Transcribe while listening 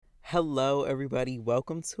Hello, everybody.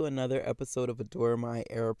 Welcome to another episode of Adore My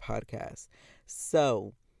Era podcast.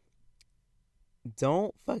 So,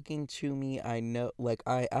 don't fucking chew me. I know,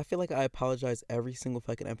 I feel like I apologize every single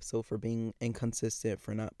fucking episode for being inconsistent,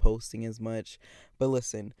 for not posting as much. But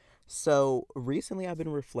listen, so recently I've been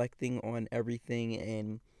reflecting on everything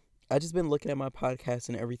and I just been looking at my podcast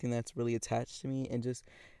and everything that's really attached to me and just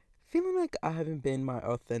feeling like I haven't been my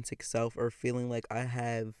authentic self or feeling like I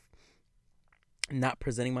have not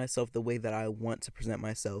presenting myself the way that I want to present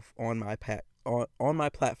myself on my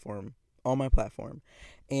platform.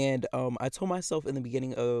 And I told myself in the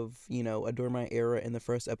beginning of, Adore My Era in the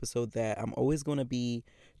first episode that I'm always going to be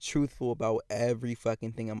truthful about every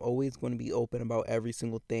fucking thing. I'm always going to be open about every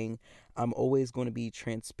single thing. I'm always going to be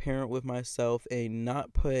transparent with myself and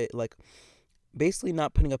not put, basically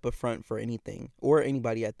not putting up a front for anything or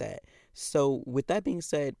anybody at that. So with that being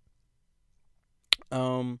said,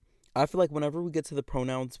 um, I feel like whenever we get to the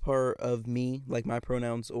pronouns part of me, like my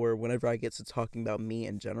pronouns, or whenever I get to talking about me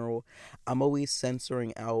in general, I'm always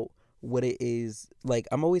censoring out what it is. Like,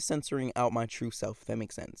 I'm always censoring out my true self, if that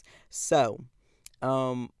makes sense. So,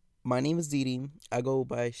 um, my name is Dee. I go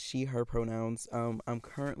by she, her pronouns. I'm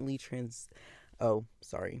currently trans. Oh,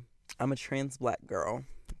 sorry. I'm a trans black girl.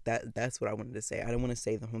 That's what I wanted to say. I didn't want to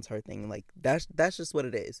say the whole entire thing. Like that's just what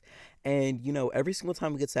it is. And every single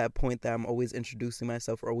time we get to that point that I'm always introducing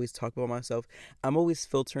myself or always talk about myself, I'm always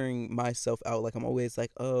filtering myself out. Like I'm always like,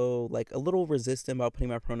 oh, like a little resistant about putting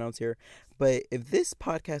my pronouns here. But if this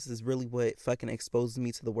podcast is really what fucking exposes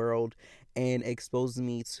me to the world and exposes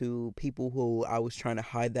me to people who I was trying to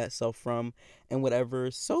hide that self from and whatever,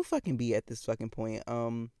 so fucking be at this fucking point.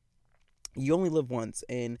 You only live once,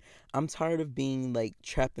 and I'm tired of being like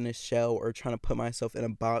trapped in a shell or trying to put myself in a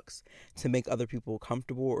box to make other people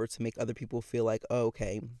comfortable or to make other people feel like, oh,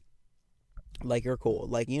 okay, like you're cool,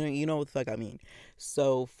 like you know what the fuck I mean.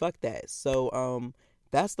 So fuck that. So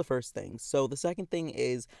that's the first thing. So the second thing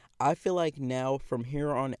is, I feel like now from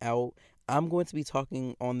here on out, I'm going to be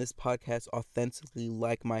talking on this podcast authentically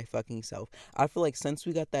like my fucking self. I feel like since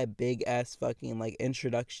we got that big ass fucking like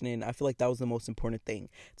introduction in, I feel like that was the most important thing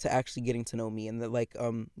to actually getting to know me, and that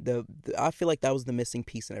the I feel like that was the missing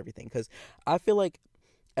piece and everything, because I feel like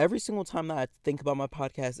every single time that I think about my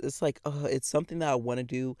podcast, it's like, it's something that I want to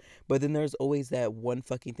do, but then there's always that one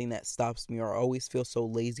fucking thing that stops me, or I always feel so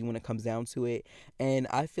lazy when it comes down to it. And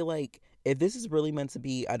I feel like if this is really meant to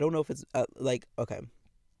be, I don't know if it's okay,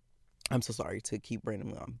 I'm so sorry to keep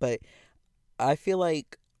randomly on, but I feel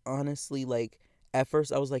like honestly, like at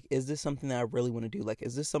first I was like, is this something that I really want to do? Like,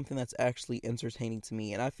 is this something that's actually entertaining to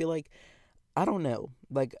me? And I feel like I don't know.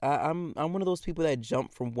 Like I'm one of those people that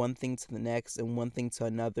jump from one thing to the next and one thing to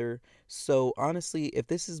another. So honestly, if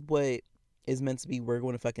this is what is meant to be, we're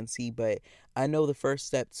going to fucking see. But I know the first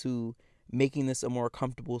step to making this a more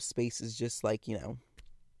comfortable space is just like,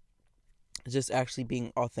 just actually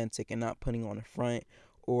being authentic and not putting on a front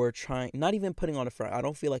or trying, not even putting on a front. I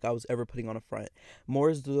don't feel like I was ever putting on a front. More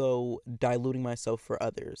as though diluting myself for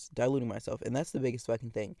others, diluting myself. And that's the biggest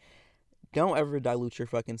fucking thing. Don't ever dilute your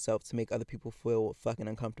fucking self to make other people feel fucking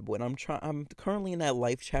uncomfortable. And I'm currently in that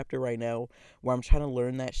life chapter right now where I'm trying to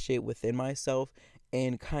learn that shit within myself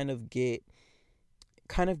and kind of get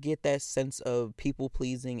that sense of people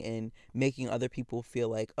pleasing and making other people feel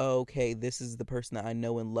like, oh, okay, this is the person that I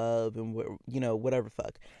know and love and whatever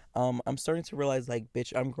fuck. I'm starting to realize, like,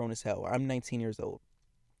 bitch, I'm grown as hell. I'm 19 years old.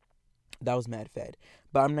 That was mad fed,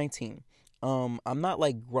 but I'm 19. I'm not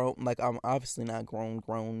like grown, like I'm obviously not grown,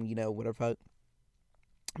 whatever fuck,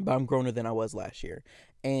 but I'm growner than I was last year.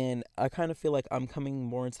 And I kind of feel like I'm coming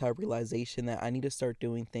more into a realization that I need to start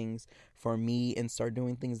doing things for me and start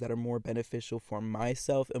doing things that are more beneficial for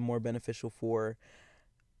myself and more beneficial for,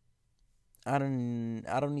 I don't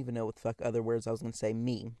even know what the fuck other words I was going to say.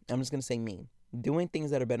 Me. I'm just going to say me. Doing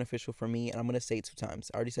things that are beneficial for me, and I'm going to say it 2 times.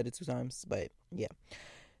 I already said it 2 times, but yeah.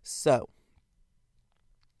 So,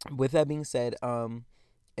 with that being said,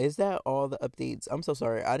 is that all the updates? I'm so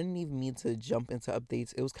sorry. I didn't even mean to jump into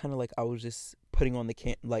updates. It was kind of like I was just putting on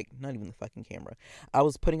the not even the fucking camera. I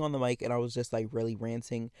was putting on the mic and I was just like really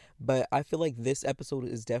ranting. But I feel like this episode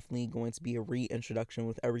is definitely going to be a reintroduction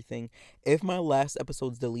with everything. If my last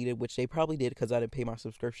episode's deleted, which they probably did because I didn't pay my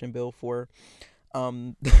subscription bill for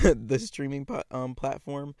the streaming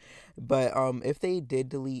platform, but if they did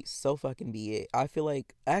delete, so fucking be it. I feel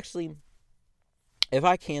like actually, if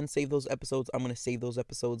I can save those episodes, I'm going to save those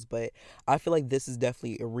episodes. But I feel like this is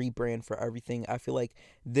definitely a rebrand for everything. I feel like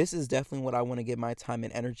this is definitely what I want to give my time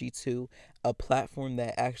and energy to. A platform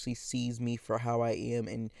that actually sees me for how I am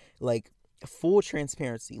and like full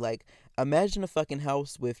transparency. Like imagine a fucking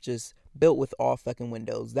house with just built with all fucking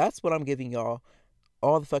windows. That's what I'm giving y'all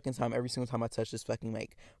all the fucking time, every single time I touch this fucking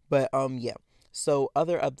mic. But yeah. So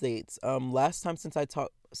other updates. Last time since I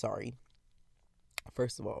talked, sorry.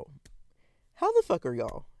 First of all, how the fuck are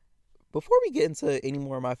y'all? Before we get into any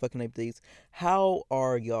more of my fucking updates, how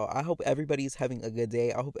are y'all? I hope everybody's having a good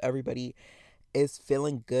day. I hope everybody is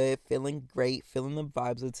feeling good, feeling great, feeling the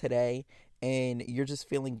vibes of today, and you're just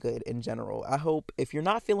feeling good in general. I hope if you're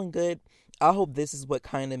not feeling good, I hope this is what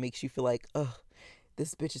kind of makes you feel like, ugh,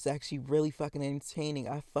 this bitch is actually really fucking entertaining.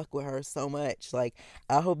 I fuck with her so much. Like,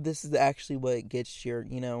 I hope this is actually what gets your,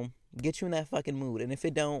 get you in that fucking mood. And if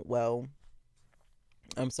it don't, well,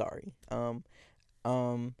 I'm sorry.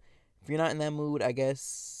 If you're not in that mood, I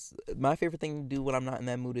guess my favorite thing to do when I'm not in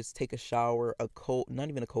that mood is take a shower, not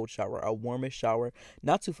even a cold shower, a warmish shower,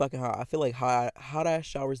 not too fucking hot. I feel like hot ass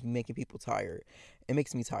showers be making people tired. It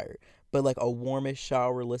makes me tired. But like a warmish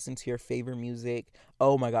shower, listen to your favorite music.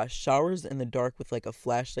 Oh my gosh, showers in the dark with like a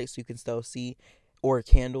flashlight so you can still see, or a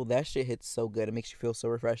candle. That shit hits so good. It makes you feel so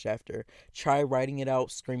refreshed after. Try writing it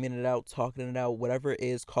out, screaming it out, talking it out, whatever it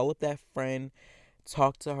is. Call up that friend.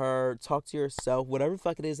 Talk to her, talk to yourself, whatever the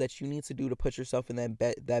fuck it is that you need to do to put yourself in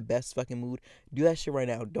that best fucking mood. Do that shit right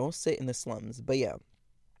now. Don't sit in the slums. But yeah.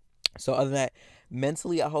 So other than that,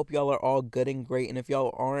 mentally, I hope y'all are all good and great. And if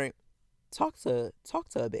y'all aren't, talk to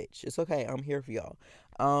a bitch. It's okay. I'm here for y'all.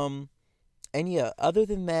 And yeah, other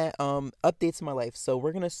than that, updates in my life. So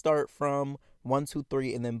we're gonna start from 1, 2,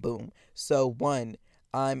 3, and then boom. So 1,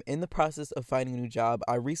 I'm in the process of finding a new job.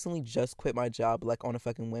 I recently just quit my job, like, on a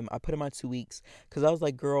fucking whim. I put in my 2 weeks because I was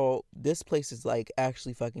like, girl, this place is, like,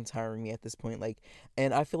 actually fucking tiring me at this point. Like,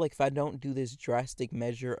 and I feel like if I don't do this drastic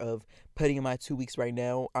measure of putting in my 2 weeks right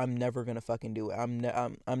now, I'm never gonna fucking do it. I'm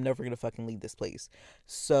never gonna fucking leave this place.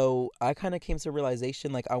 So I kind of came to a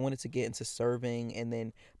realization, like, I wanted to get into serving and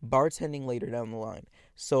then bartending later down the line.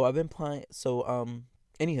 So I've been playing. So,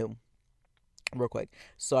 anywho, real quick.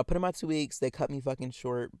 So I put in my 2 weeks. They cut me fucking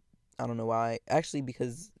short. I don't know why. Actually,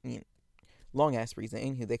 because, long ass reason.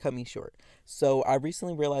 Anywho, they cut me short. So I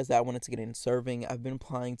recently realized that I wanted to get in serving. I've been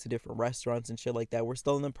applying to different restaurants and shit like that. We're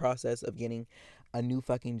still in the process of getting a new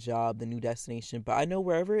fucking job, the new destination. But I know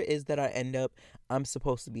wherever it is that I end up, I'm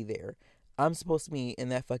supposed to be there. I'm supposed to be in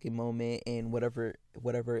that fucking moment and whatever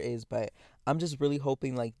it is. But I'm just really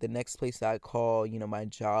hoping, like, the next place that I call, my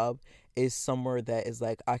job is somewhere that is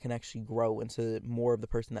like I can actually grow into more of the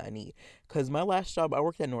person that I need. Because my last job, I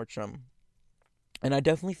worked at Nordstrom. And I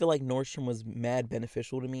definitely feel like Nordstrom was mad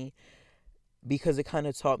beneficial to me because it kind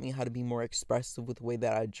of taught me how to be more expressive with the way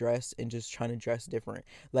that I dress and just trying to dress different.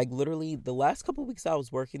 Like, literally, the last couple of weeks I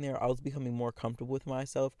was working there, I was becoming more comfortable with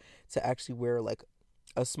myself to actually wear, like,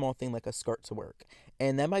 a small thing like a skirt to work.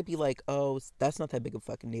 And that might be like, oh, that's not that big of a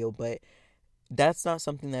fucking deal, but that's not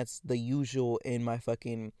something that's the usual in my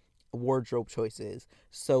fucking wardrobe choices.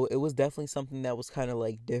 So it was definitely something that was kind of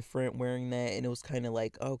like different wearing that, and it was kind of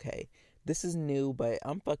like, okay, this is new, but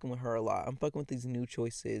I'm fucking with her a lot. I'm fucking with these new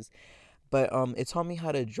choices. But it taught me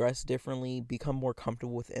how to dress differently, become more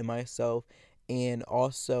comfortable within myself, and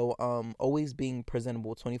also always being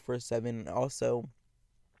presentable 24/7. And also,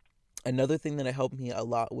 another thing that it helped me a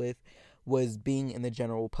lot with was being in the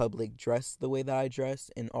general public, dressed the way that I dress,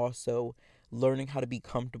 and also learning how to be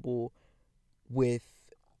comfortable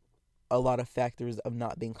with a lot of factors of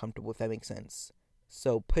not being comfortable, if that makes sense.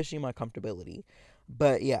 So pushing my comfortability.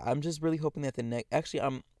 But yeah, I'm just really hoping that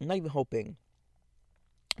I'm not even hoping.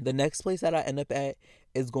 The next place that I end up at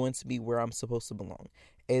is going to be where I'm supposed to belong.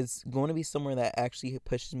 It's going to be somewhere that actually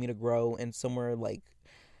pushes me to grow, and somewhere like,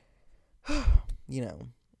 you know,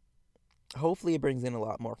 hopefully it brings in a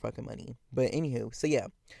lot more fucking money. But anywho, so yeah.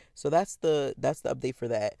 So that's the update for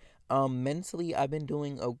that. Mentally I've been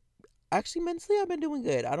doing mentally I've been doing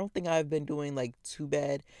good. I don't think I've been doing like too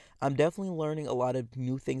bad. I'm definitely learning a lot of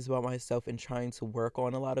new things about myself and trying to work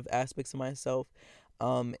on a lot of aspects of myself.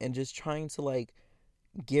 And just trying to like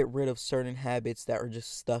get rid of certain habits that are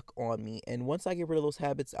just stuck on me. And once I get rid of those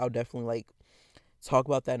habits, I'll definitely like talk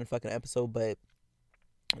about that in a fucking episode. But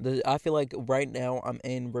I feel like right now I'm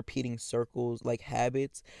in repeating circles, like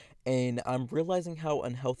habits, and I'm realizing how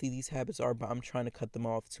unhealthy these habits are, but I'm trying to cut them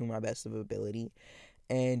off to my best of ability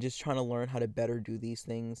and just trying to learn how to better do these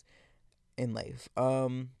things in life.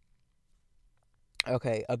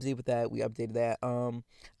 Okay, update with that. We updated that.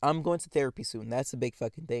 I'm going to therapy soon. That's a big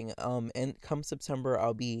fucking thing. And come September,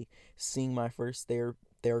 I'll be seeing my first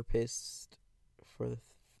therapist for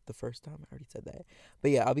the first time. I already said that,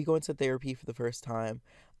 but yeah, I'll be going to therapy for the first time.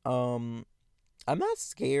 Um, I'm not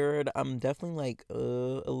scared. I'm definitely like a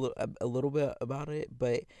little bit about it,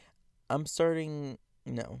 but I'm starting.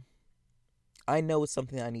 I know it's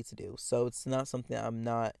something I need to do, so it's not something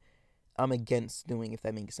I'm against doing, if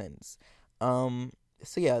that makes sense.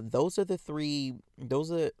 So yeah, those are the three.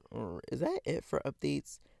 Those are. Is that it for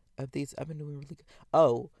updates? Updates. I've been doing really good.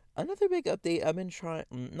 Oh, another big update. I've been trying.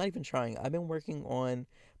 Not even trying. I've been working on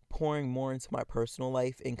pouring more into my personal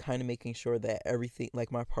life and kind of making sure that everything,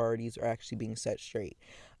 like my priorities, are actually being set straight.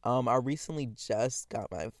 I recently just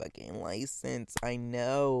got my fucking license. I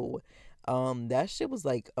know. That shit was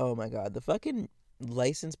like, oh my god, the fucking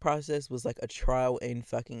license process was like a trial and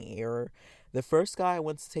fucking error. The first guy I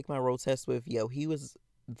went to take my road test with, yo, he was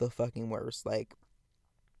the fucking worst. Like,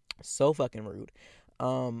 so fucking rude.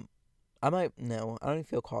 Um, I might, no, I don't even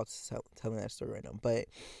feel called to telling that story right now. But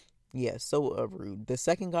yeah, so rude. The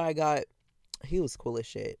second guy I got, he was cool as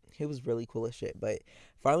shit. He was really cool as shit. But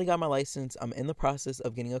finally got my license. I'm in the process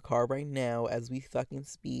of getting a car right now as we fucking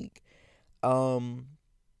speak. Um,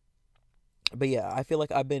 but yeah, I feel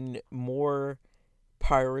like I've been more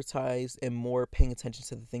prioritized and more paying attention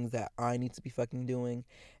to the things that I need to be fucking doing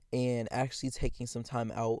and actually taking some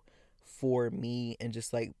time out for me and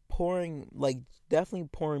just like pouring, like definitely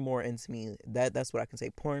pouring more into me. That's what I can say,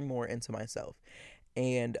 pouring more into myself.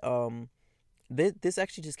 And this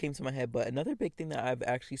actually just came to my head, but another big thing that I've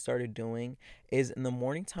actually started doing is in the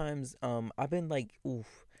morning times, I've been like,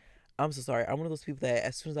 oof, I'm so sorry. I'm one of those people that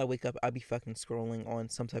as soon as I wake up, I be fucking scrolling on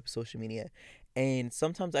some type of social media. And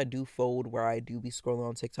sometimes I do fold where I do be scrolling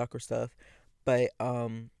on TikTok or stuff. But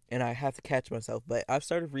and I have to catch myself. But I've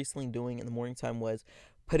started recently doing in the morning time was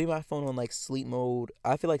putting my phone on like sleep mode.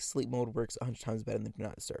 I feel like sleep mode works 100 times better than do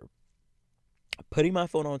not disturb. Putting my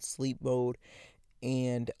phone on sleep mode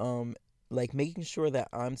and like making sure that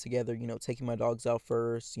I'm together, taking my dogs out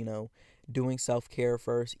first, doing self-care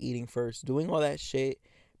first, eating first, doing all that shit,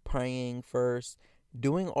 praying first,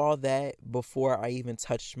 doing all that before I even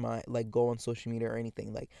touch my, like, go on social media or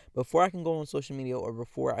anything. Like before I can go on social media or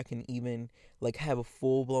before I can even like have a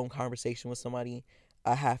full-blown conversation with somebody,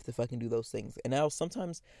 I have to fucking do those things. And now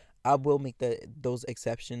sometimes I will make those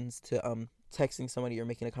exceptions to texting somebody or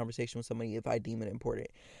making a conversation with somebody if I deem it important.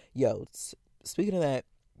 Yo, speaking of that,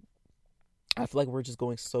 I feel like we're just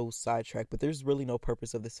going so sidetracked, but there's really no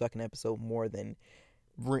purpose of this fucking episode more than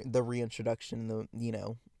the reintroduction.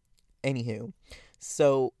 Anywho,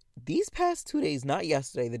 so these past 2 days, not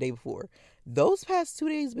yesterday, the day before, those past 2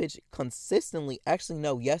 days, bitch, consistently, actually,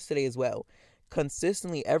 no, yesterday as well,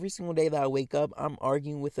 consistently, every single day that I wake up, I'm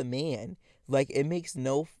arguing with a man. Like, it makes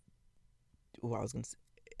no, oh, I was gonna say,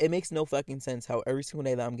 it makes no fucking sense how every single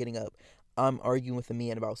day that I'm getting up, I'm arguing with a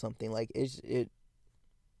man about something. Like,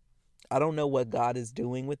 I don't know what God is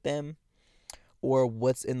doing with them or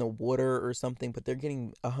what's in the water or something, but they're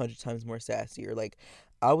getting 100 times more sassier. Like,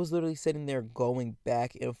 I was literally sitting there going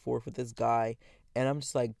back and forth with this guy, and I'm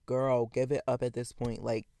just like, girl, give it up at this point.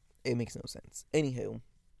 Like, it makes no sense. Anywho,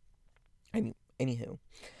 I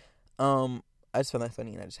just found that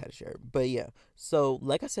funny and I just had to share it. But yeah, so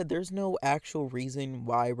like I said, there's no actual reason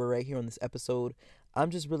why we're right here on this episode. I'm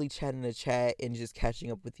just really chatting to chat and just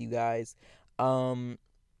catching up with you guys. Um,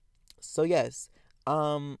 so yes,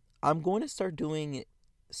 I'm going to start doing,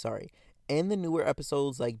 sorry, in the newer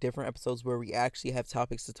episodes, like different episodes where we actually have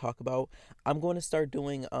topics to talk about. I'm going to start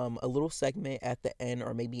doing a little segment at the end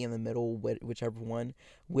or maybe in the middle, whichever one,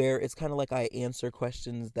 where it's kind of like I answer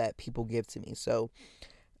questions that people give to me. So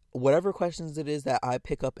whatever questions it is that I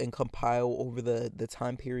pick up and compile over the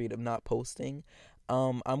time period of not posting,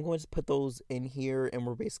 I'm going to put those in here and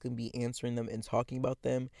we're basically be answering them and talking about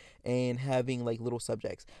them and having like little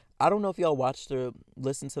subjects. I don't know if y'all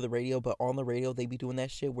listen to the radio, but on the radio they be doing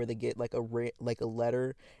that shit where they get like like a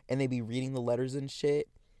letter and they be reading the letters and shit.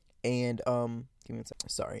 And give me a second.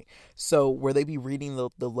 Sorry. So where they be reading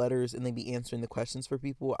the letters and they be answering the questions for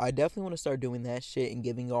people. I definitely want to start doing that shit and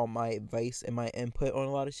giving y'all my advice and my input on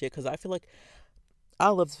a lot of shit because I feel like I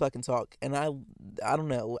love to fucking talk, and I don't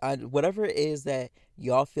know, whatever it is that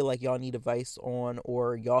y'all feel like y'all need advice on,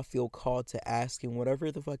 or y'all feel called to ask, and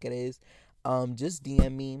whatever the fuck it is, just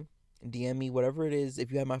DM me, whatever it is.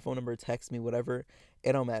 If you have my phone number, text me, whatever,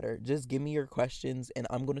 it don't matter. Just give me your questions, and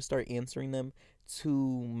I'm gonna start answering them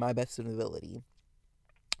to my best of ability.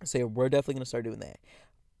 So yeah, we're definitely gonna start doing that.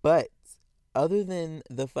 But other than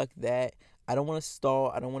the fuck that, I don't want to stall.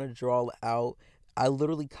 I don't want to draw out. I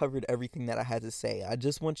literally covered everything that I had to say. I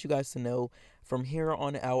just want you guys to know from here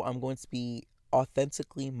on out, I'm going to be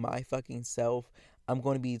authentically my fucking self. I'm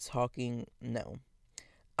going to be talking. No,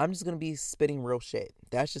 I'm just going to be spitting real shit.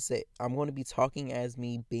 That's just it. I'm going to be talking as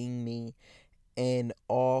me, being me in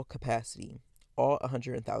all capacity, all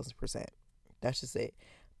 100,000%. That's just it.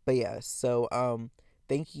 But yeah, so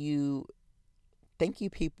thank you thank you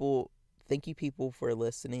people thank you people for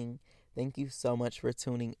listening. Thank you so much for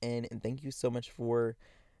tuning in, and thank you so much for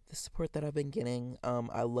the support that I've been getting.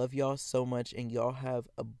 I love y'all so much, and y'all have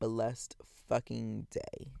a blessed fucking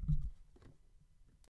day.